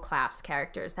middle class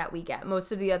characters that we get.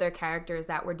 Most of the other characters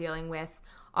that we're dealing with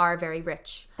are very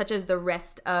rich, such as the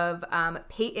rest of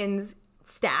Peyton's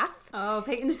staff. Oh,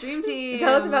 Peyton's dream team.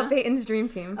 Tell us about Peyton's dream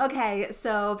team. Okay,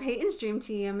 so Peyton's dream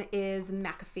team is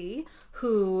McAfee,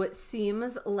 who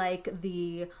seems like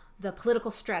the political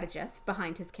strategist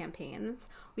behind his campaigns.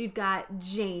 We've got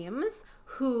James,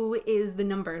 who is the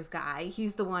numbers guy.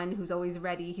 He's the one who's always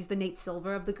ready. He's the Nate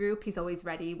Silver of the group. He's always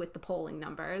ready with the polling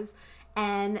numbers.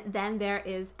 And then there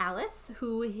is Alice,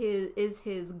 who is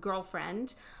his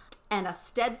girlfriend, and a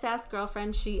steadfast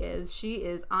girlfriend she is. She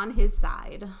is on his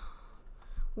side.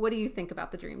 What do you think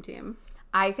about the dream team?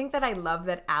 I think that I love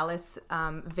that Alice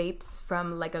vapes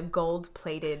from like a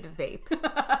gold-plated vape.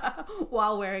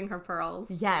 While wearing her pearls.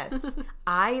 Yes.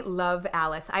 I love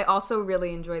Alice. I also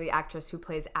really enjoy the actress who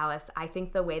plays Alice. I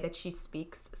think the way that she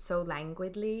speaks so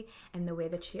languidly and the way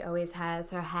that she always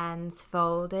has her hands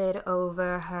folded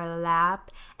over her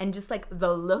lap and just like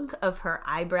the look of her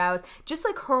eyebrows, just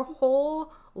like her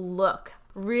whole look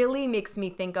really makes me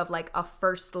think of like a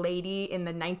first lady in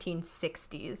the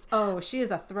 1960s. Oh, she is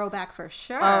a throwback for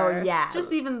sure. Oh, yeah.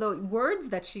 Just even the words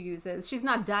that she uses. She's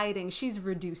not dieting, she's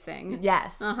reducing.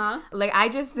 Yes. Uh-huh. Like, I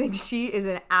just think she is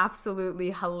an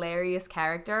absolutely hilarious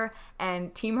character,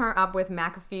 and team her up with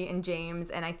McAfee and James,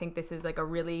 and I think this is like a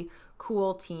really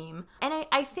cool team. And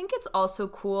I think it's also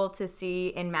cool to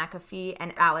see in McAfee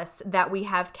and Alice that we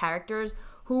have characters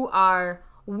who are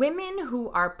women who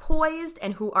are poised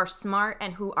and who are smart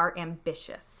and who are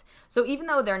ambitious. So even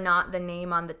though they're not the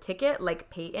name on the ticket like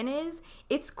Peyton is,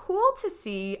 it's cool to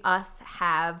see us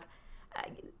have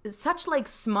such like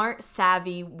smart,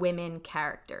 savvy women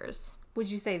characters. Would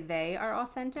you say they are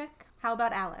authentic? How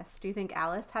about Alice? Do you think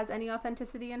Alice has any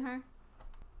authenticity in her?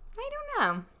 I don't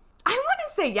know. I want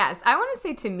to say yes. I want to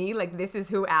say to me, like, this is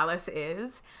who Alice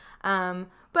is.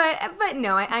 But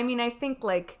no, I mean, I think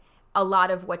like a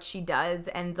lot of what she does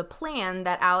and the plan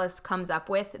that Alice comes up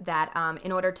with, that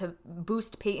in order to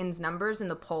boost Peyton's numbers in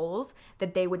the polls,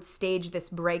 that they would stage this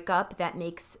breakup that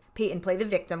makes Peyton play the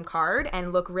victim card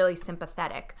and look really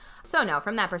sympathetic. So no,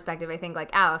 from that perspective, I think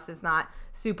like Alice is not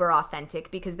super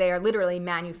authentic, because they are literally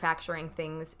manufacturing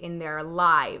things in their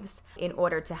lives in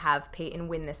order to have Peyton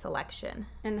win this election.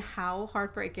 And how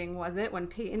heartbreaking was it when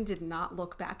Peyton did not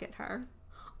look back at her?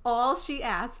 All she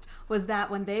asked was that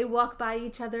when they walk by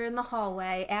each other in the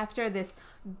hallway after this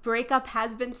breakup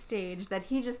has been staged, that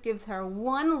he just gives her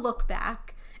one look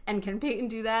back. And can Peyton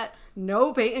do that?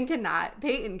 No, Peyton cannot.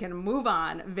 Peyton can move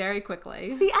on very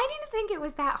quickly. See, I didn't think it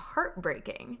was that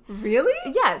heartbreaking.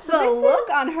 Really? Yeah. So the look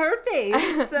on her face.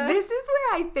 This is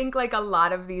where I think like a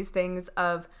lot of these things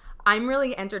of, I'm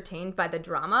really entertained by the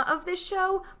drama of this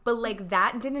show, but like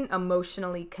that didn't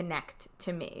emotionally connect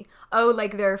to me. Oh,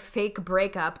 like their fake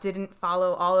breakup didn't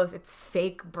follow all of its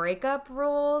fake breakup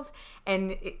rules.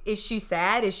 And is she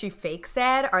sad? Is she fake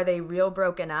sad? Are they real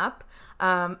broken up?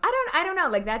 I don't know.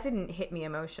 Like that didn't hit me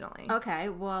emotionally. Okay,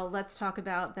 well, let's talk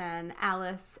about then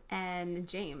Alice and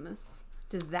James.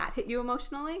 Does that hit you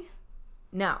emotionally?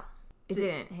 No. It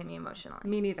didn't hit me emotionally.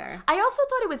 Me neither. I also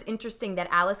thought it was interesting that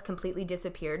Alice completely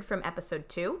disappeared from episode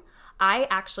 2. I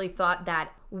actually thought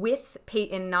that with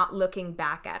Peyton not looking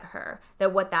back at her,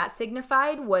 that what that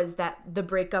signified was that the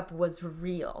breakup was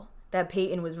real. That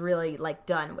Peyton was really like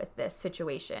done with this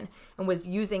situation and was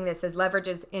using this as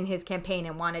leverages in his campaign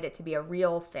and wanted it to be a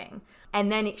real thing.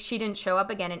 And then she didn't show up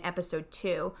again in episode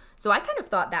 2. So I kind of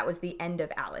thought that was the end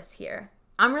of Alice here.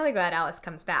 I'm really glad Alice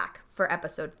comes back for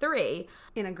episode 3.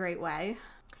 In a great way.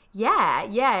 Yeah,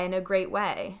 in a great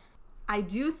way. I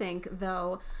do think,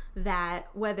 though, that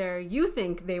whether you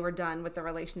think they were done with the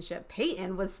relationship,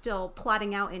 Peyton was still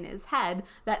plotting out in his head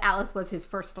that Alice was his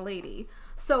first lady.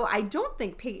 So I don't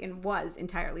think Peyton was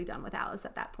entirely done with Alice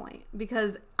at that point.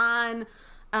 Because on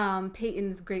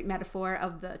Peyton's great metaphor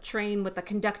of the train with the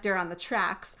conductor on the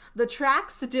tracks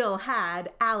still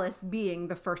had Alice being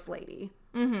the first lady.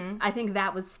 Mm-hmm. I think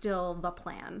that was still the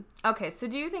plan. Okay, so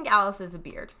do you think Alice is a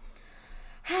beard?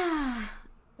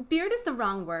 Beard is the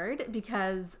wrong word,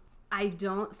 because I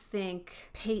don't think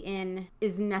Peyton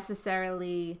is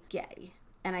necessarily gay.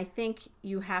 And I think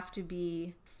you have to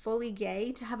be fully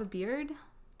gay to have a beard.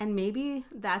 And maybe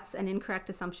that's an incorrect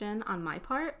assumption on my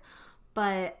part.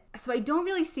 But so I don't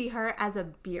really see her as a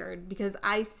beard, because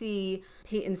I see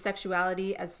Peyton's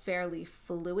sexuality as fairly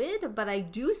fluid, but I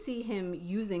do see him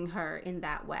using her in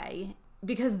that way,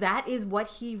 because that is what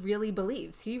he really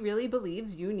believes. He really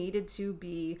believes you needed to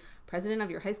be president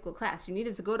of your high school class. You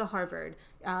needed to go to Harvard.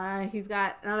 He's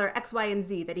got another X, Y, and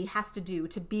Z that he has to do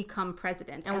to become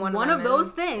president. And one of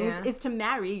those things is to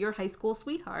marry your high school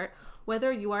sweetheart,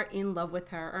 whether you are in love with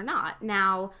her or not.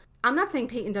 Now, I'm not saying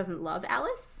Peyton doesn't love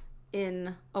Alice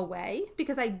in a way,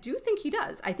 because I do think he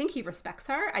does. I think he respects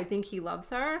her. I think he loves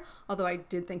her. Although I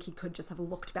did think he could just have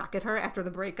looked back at her after the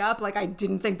breakup. Like, I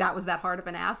didn't think that was that hard of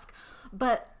an ask.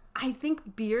 But I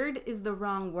think beard is the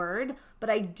wrong word. But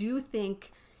I do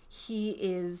think he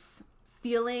is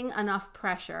feeling enough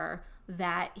pressure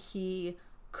that he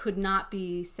could not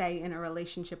be, say, in a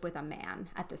relationship with a man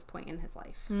at this point in his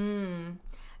life.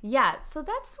 Yeah, so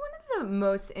that's one of the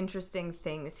most interesting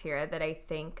things here that I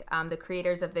think the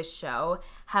creators of this show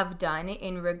have done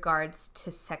in regards to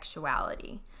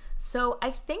sexuality. So I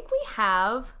think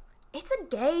it's a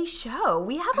gay show.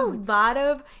 We have a lot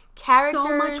of characters.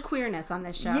 So much queerness on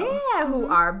this show. Yeah, who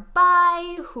are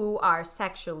bi, who are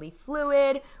sexually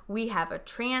fluid. We have a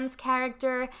trans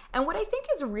character. And what I think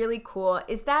is really cool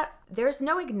is that there's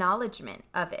no acknowledgement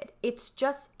of it. It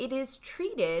is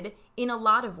treated in a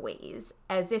lot of ways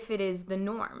as if it is the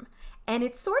norm. And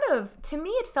it's sort of, to me,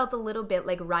 it felt a little bit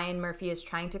like Ryan Murphy is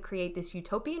trying to create this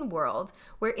utopian world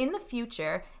where in the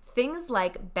future, things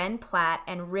like Ben Platt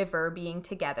and River being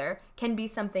together can be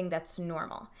something that's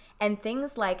normal. And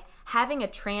things like having a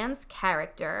trans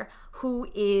character who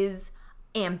is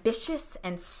ambitious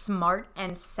and smart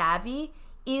and savvy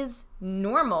is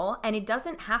normal, and it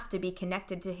doesn't have to be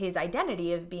connected to his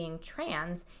identity of being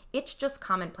trans. It's just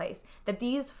commonplace. That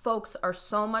these folks are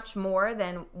so much more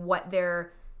than what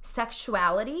their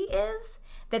sexuality is,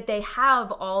 that they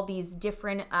have all these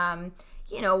different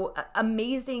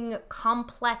amazing,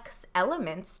 complex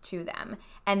elements to them,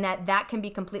 and that can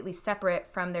be completely separate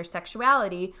from their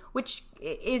sexuality, which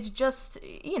is just,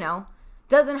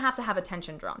 doesn't have to have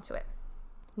attention drawn to it.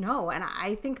 No, and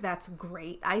I think that's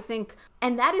great.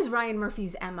 And that is Ryan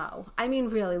Murphy's MO. I mean,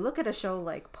 really, look at a show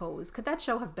like Pose. Could that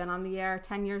show have been on the air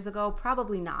 10 years ago?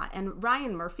 Probably not. And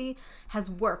Ryan Murphy has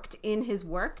worked in his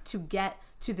work to get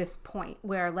to this point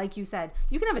where, like you said,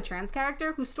 you can have a trans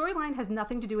character whose storyline has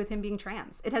nothing to do with him being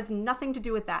trans. It has nothing to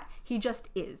do with that. He just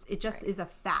is. It just is a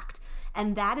fact.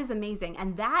 And that is amazing.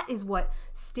 And that is what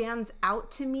stands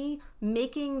out to me,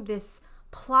 making this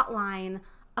plot line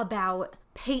about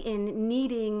Peyton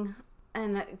needing,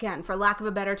 and again, for lack of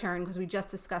a better term, because we just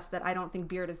discussed that I don't think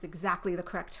beard is exactly the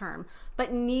correct term,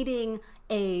 but needing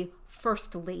a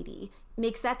first lady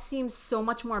makes that seem so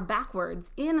much more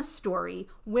backwards in a story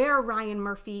where Ryan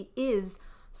Murphy is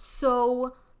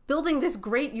so building this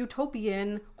great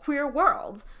utopian queer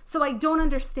world. So I don't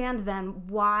understand then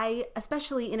why,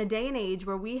 especially in a day and age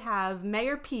where we have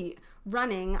Mayor Pete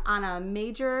running on a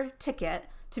major ticket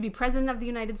to be president of the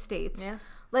United States,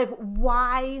 like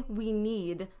why we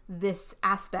need this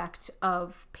aspect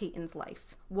of Peyton's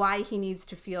life, why he needs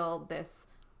to feel this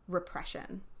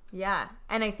repression. Yeah,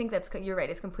 and I think you're right.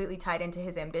 It's completely tied into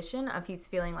his ambition of he's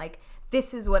feeling like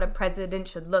this is what a president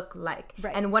should look like.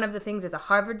 Right. And one of the things is a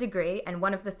Harvard degree, and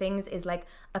one of the things is like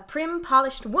a prim,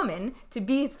 polished woman to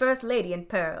be his first lady in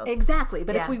pearls. Exactly.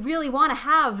 But if we really want to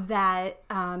have that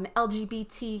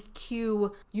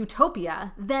LGBTQ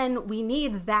utopia, then we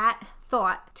need that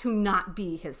thought to not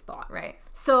be his thought. Right.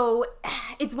 So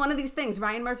it's one of these things.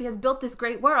 Ryan Murphy has built this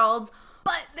great world,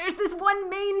 but there's this one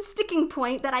main sticking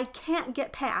point that I can't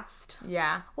get past.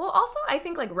 Yeah. Well, also, I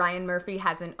think, like, Ryan Murphy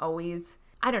hasn't always...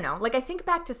 I don't know. Like, I think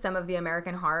back to some of the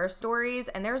American Horror Stories,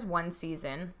 and there's one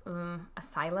season,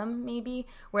 Asylum, maybe,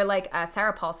 where, like,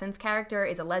 Sarah Paulson's character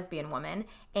is a lesbian woman,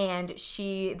 and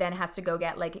she then has to go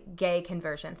get, like, gay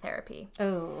conversion therapy.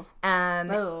 Oh.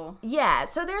 Yeah,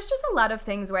 so there's just a lot of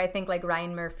things where I think, like,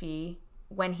 Ryan Murphy,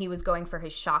 when he was going for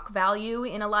his shock value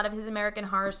in a lot of his American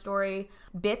Horror Story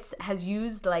bits, has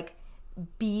used, like,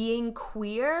 being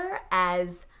queer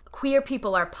as... queer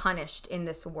people are punished in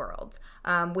this world,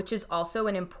 which is also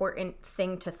an important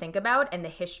thing to think about and the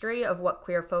history of what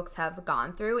queer folks have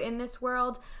gone through in this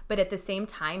world. But at the same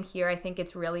time here, I think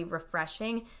it's really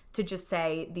refreshing to just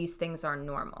say these things are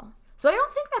normal. So I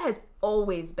don't think that has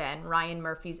always been Ryan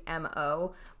Murphy's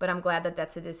MO, but I'm glad that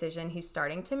that's a decision he's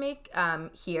starting to make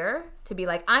here, to be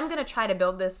like, I'm going to try to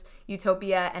build this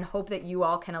utopia and hope that you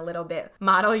all can a little bit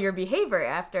model your behavior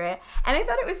after it. And I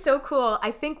thought it was so cool.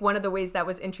 I think one of the ways that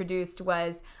was introduced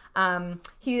was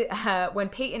when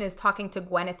Peyton is talking to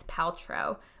Gwyneth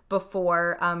Paltrow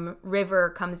before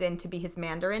River comes in to be his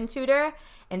Mandarin tutor,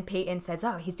 and Peyton says,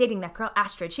 oh, he's dating that girl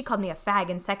Astrid. She called me a fag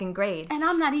in second grade. And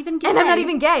I'm not even gay.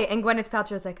 And Gwyneth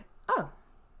Paltrow's like, oh.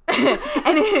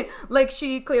 And like,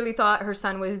 she clearly thought her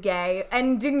son was gay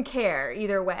and didn't care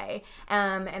either way.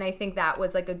 And I think that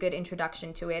was like a good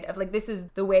introduction to it, of like, this is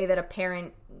the way that a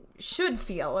parent should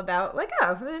feel about, like,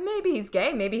 oh, maybe he's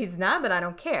gay, maybe he's not, but I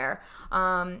don't care.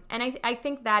 And I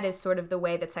think that is sort of the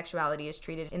way that sexuality is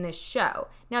treated in this show.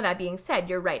 Now, that being said,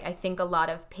 you're right. I think a lot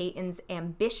of Peyton's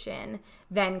ambition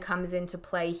then comes into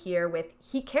play here with,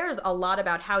 he cares a lot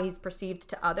about how he's perceived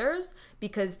to others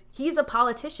because he's a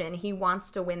politician. He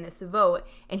wants to win this vote,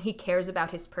 and he cares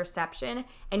about his perception,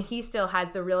 and he still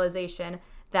has the realization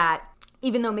that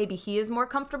even though maybe he is more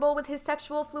comfortable with his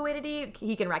sexual fluidity,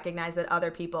 he can recognize that other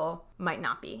people might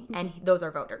not be, and those are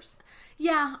voters.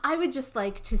 Yeah, I would just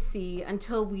like to see,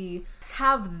 until we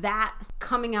have that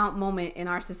coming out moment in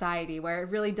our society where it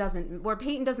really doesn't, where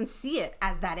Peyton doesn't see it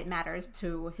as that it matters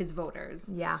to his voters.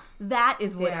 Yeah. That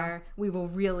is where we will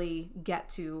really get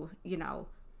to, you know,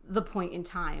 the point in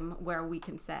time where we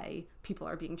can say people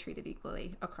are being treated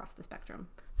equally across the spectrum.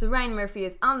 So Ryan Murphy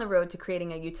is on the road to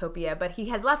creating a utopia, but he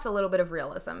has left a little bit of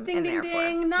realism in there for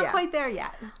us. Not quite there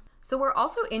yet. So we're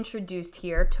also introduced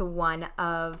here to one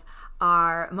of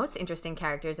our most interesting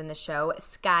characters in the show,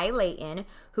 Sky Layton,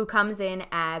 who comes in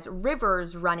as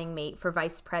River's running mate for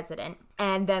vice president,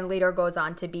 and then later goes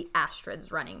on to be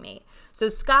Astrid's running mate. So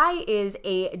Sky is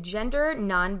a gender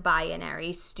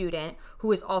non-binary student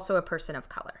who is also a person of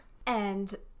color.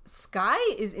 And Sky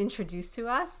is introduced to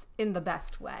us in the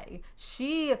best way.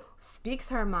 She speaks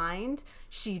her mind.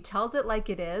 She tells it like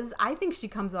it is. I think she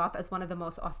comes off as one of the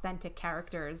most authentic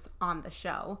characters on the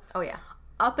show. Oh, yeah.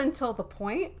 Up until the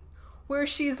point where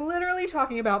she's literally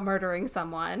talking about murdering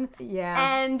someone. Yeah.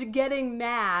 And getting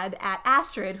mad at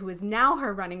Astrid, who is now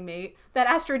her running mate, that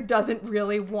Astrid doesn't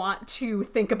really want to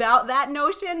think about that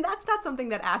notion. That's not something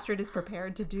that Astrid is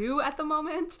prepared to do at the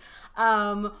moment.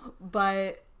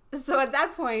 But so at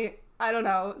that point, I don't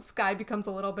know, Sky becomes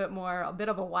a bit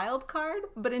of a wild card.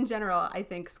 But in general, I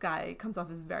think Sky comes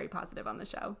off as very positive on the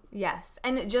show. Yes.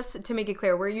 And just to make it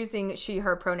clear, we're using she,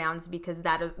 her pronouns because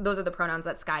those are the pronouns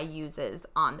that Sky uses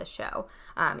on the show,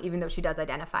 even though she does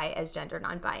identify as gender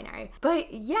non-binary.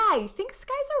 But yeah, I think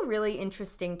Sky's a really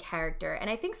interesting character. And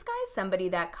I think Sky's somebody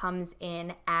that comes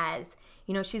in as,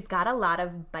 you know, she's got a lot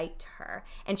of bite to her.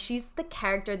 And she's the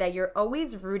character that you're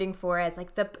always rooting for as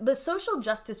like the social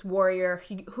justice warrior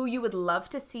who you would love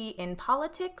to see in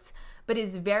politics, but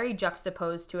is very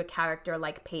juxtaposed to a character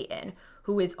like Peyton,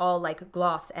 who is all like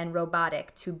gloss and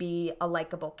robotic to be a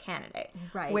likable candidate.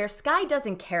 Right. Where Sky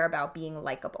doesn't care about being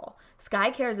likable.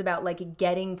 Sky cares about like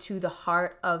getting to the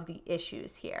heart of the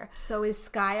issues here. So is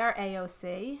Sky our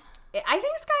AOC? I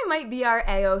think Sky might be our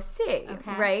AOC,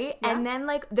 okay. Right? Yeah. And then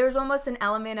like there's almost an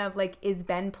element of like, is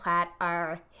Ben Platt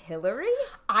our Hillary?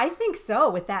 I think so,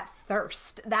 with that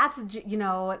thirst. That's, you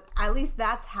know, at least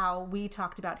that's how we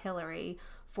talked about Hillary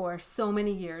for so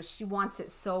many years. She wants it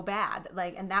so bad.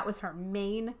 Like, and that was her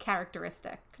main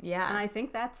characteristic. Yeah. And I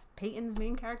think that's Peyton's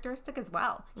main characteristic as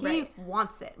well. He Right.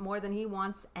 wants it more than he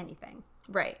wants anything.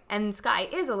 Right. And Sky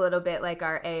is a little bit like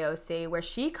our AOC, where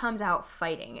she comes out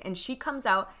fighting and she comes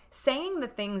out saying the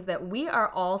things that we are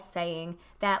all saying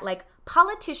that like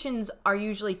politicians are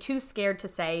usually too scared to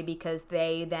say because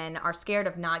they then are scared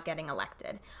of not getting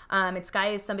elected. And Sky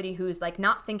is somebody who's like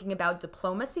not thinking about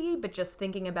diplomacy, but just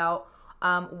thinking about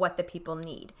what the people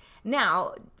need.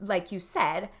 Now, like you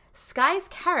said, Sky's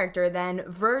character then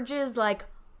verges like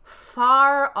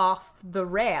far off the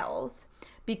rails,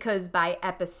 because by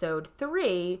episode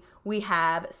 3, we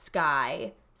have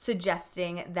Sky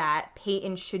suggesting that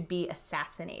Peyton should be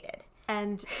assassinated.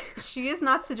 And she is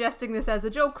not suggesting this as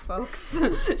a joke, folks.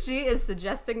 She is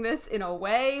suggesting this in a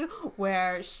way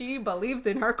where she believes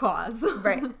in her cause.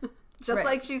 Right. Just Right.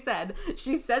 like she said.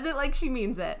 She says it like she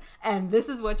means it. And this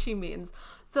is what she means.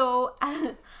 So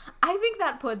I think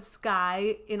that puts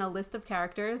Sky in a list of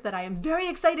characters that I am very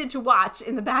excited to watch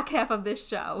in the back half of this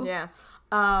show. Yeah.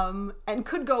 And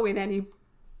could go in any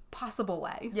possible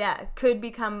way. Yeah, could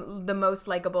become the most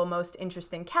likable, most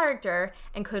interesting character,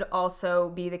 and could also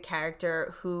be the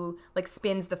character who like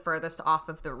spins the furthest off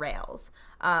of the rails.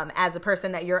 As a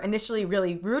person that you're initially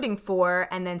really rooting for,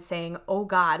 and then saying, oh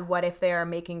God, what if they are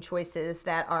making choices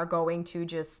that are going to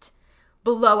just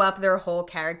blow up their whole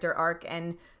character arc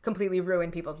and completely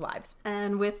ruin people's lives.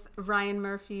 And with Ryan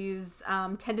Murphy's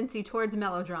tendency towards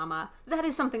melodrama, that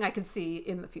is something I could see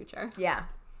in the future. Yeah.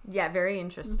 Yeah, very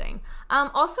interesting.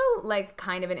 Also, like,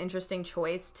 kind of an interesting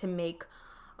choice to make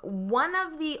one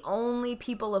of the only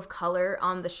people of color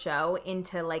on the show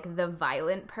into, like, the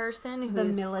violent person who's... The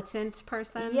militant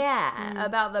person? Yeah,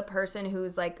 about the person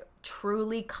who's, like,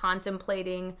 truly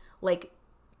contemplating, like,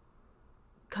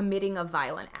 committing a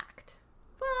violent act.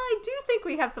 Well, I do think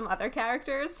we have some other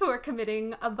characters who are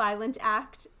committing a violent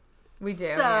act. We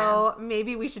do. So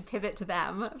maybe we should pivot to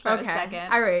them for a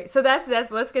second. All right. So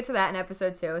that's let's get to that in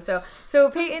episode 2.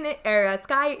 So Peyton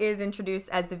Sky is introduced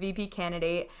as the VP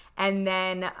candidate, and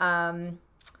then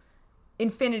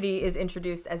Infinity is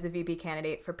introduced as the VP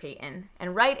candidate for Peyton.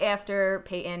 And right after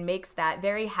Peyton makes that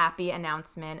very happy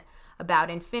announcement about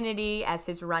Infinity as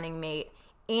his running mate,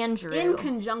 Andrew, in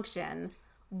conjunction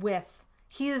with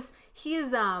he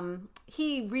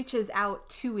reaches out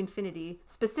to Infinity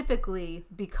specifically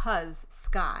because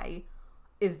Sky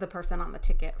is the person on the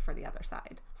ticket for the other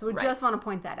side. So we just want to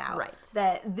point that out. Right.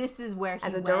 That this is where he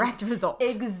as a went. direct result.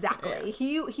 Exactly.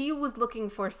 Yeah. He was looking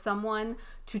for someone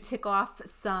to tick off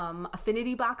some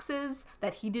affinity boxes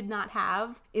that he did not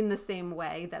have, in the same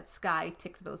way that Sky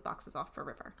ticked those boxes off for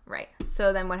River. Right.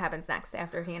 So then what happens next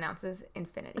after he announces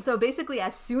Infinity? So basically,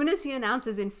 as soon as he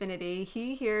announces Infinity,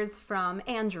 he hears from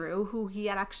Andrew, who he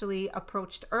had actually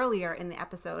approached earlier in the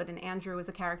episode. And Andrew is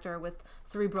a character with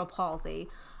cerebral palsy.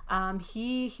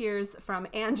 He hears from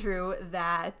Andrew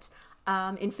that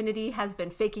Infinity has been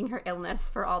faking her illness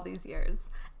for all these years.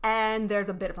 And there's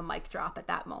a bit of a mic drop at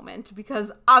that moment,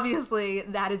 because obviously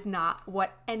that is not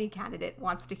what any candidate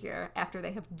wants to hear after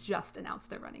they have just announced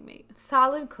their running mate.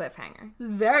 Solid cliffhanger.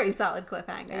 Very solid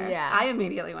cliffhanger. Yeah. I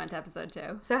immediately went to episode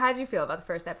 2. So how did you feel about the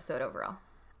first episode overall?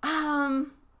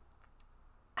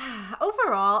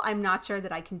 Overall, I'm not sure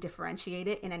that I can differentiate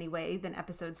it in any way than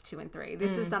episodes 2 and 3.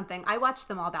 This is something, I watched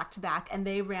them all back to back, and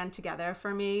they ran together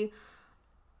for me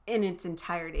in its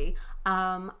entirety.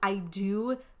 I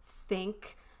do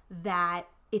think that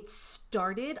it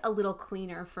started a little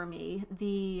cleaner for me.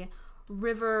 The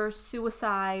River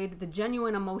suicide, the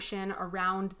genuine emotion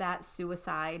around that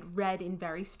suicide read in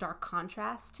very stark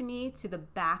contrast to me to the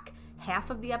back half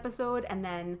of the episode, and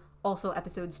then also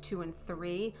episodes 2 and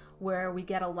 3, where we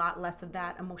get a lot less of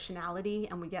that emotionality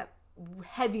and we get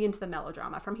heavy into the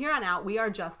melodrama. From here on out, we are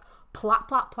just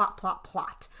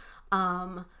plot.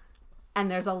 And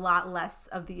there's a lot less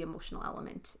of the emotional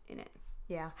element in it.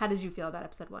 Yeah. How did you feel about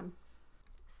episode 1?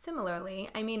 Similarly,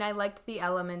 I mean, I liked the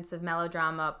elements of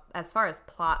melodrama. As far as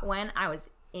plot went, I was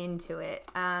into it.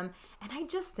 And I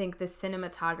just think the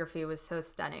cinematography was so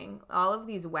stunning. All of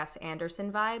these Wes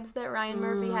Anderson vibes that Ryan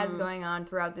Murphy has going on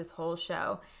throughout this whole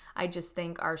show, I just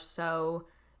think are so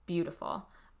beautiful.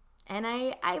 And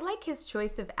I like his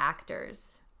choice of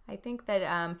actors. I think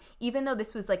that even though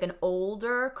this was like an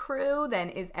older crew than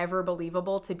is ever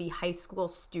believable to be high school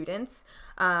students,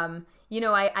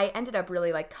 I ended up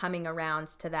really like coming around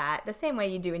to that the same way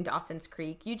you do in Dawson's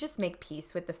Creek. You just make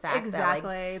peace with the fact that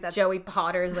like Joey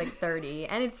Potter's like 30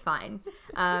 and it's fine.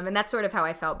 And that's sort of how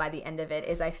I felt by the end of it.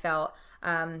 Is I felt,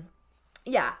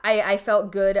 I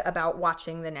felt good about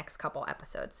watching the next couple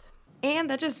episodes.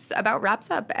 And that just about wraps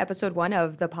up episode 1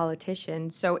 of The Politician.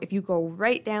 So if you go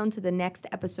right down to the next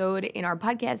episode in our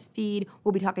podcast feed,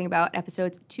 we'll be talking about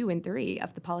episodes 2 and 3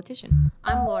 of The Politician.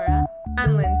 I'm Laura.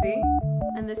 I'm Lindsay.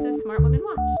 And this is Smart Women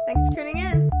Watch. Thanks for tuning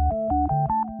in.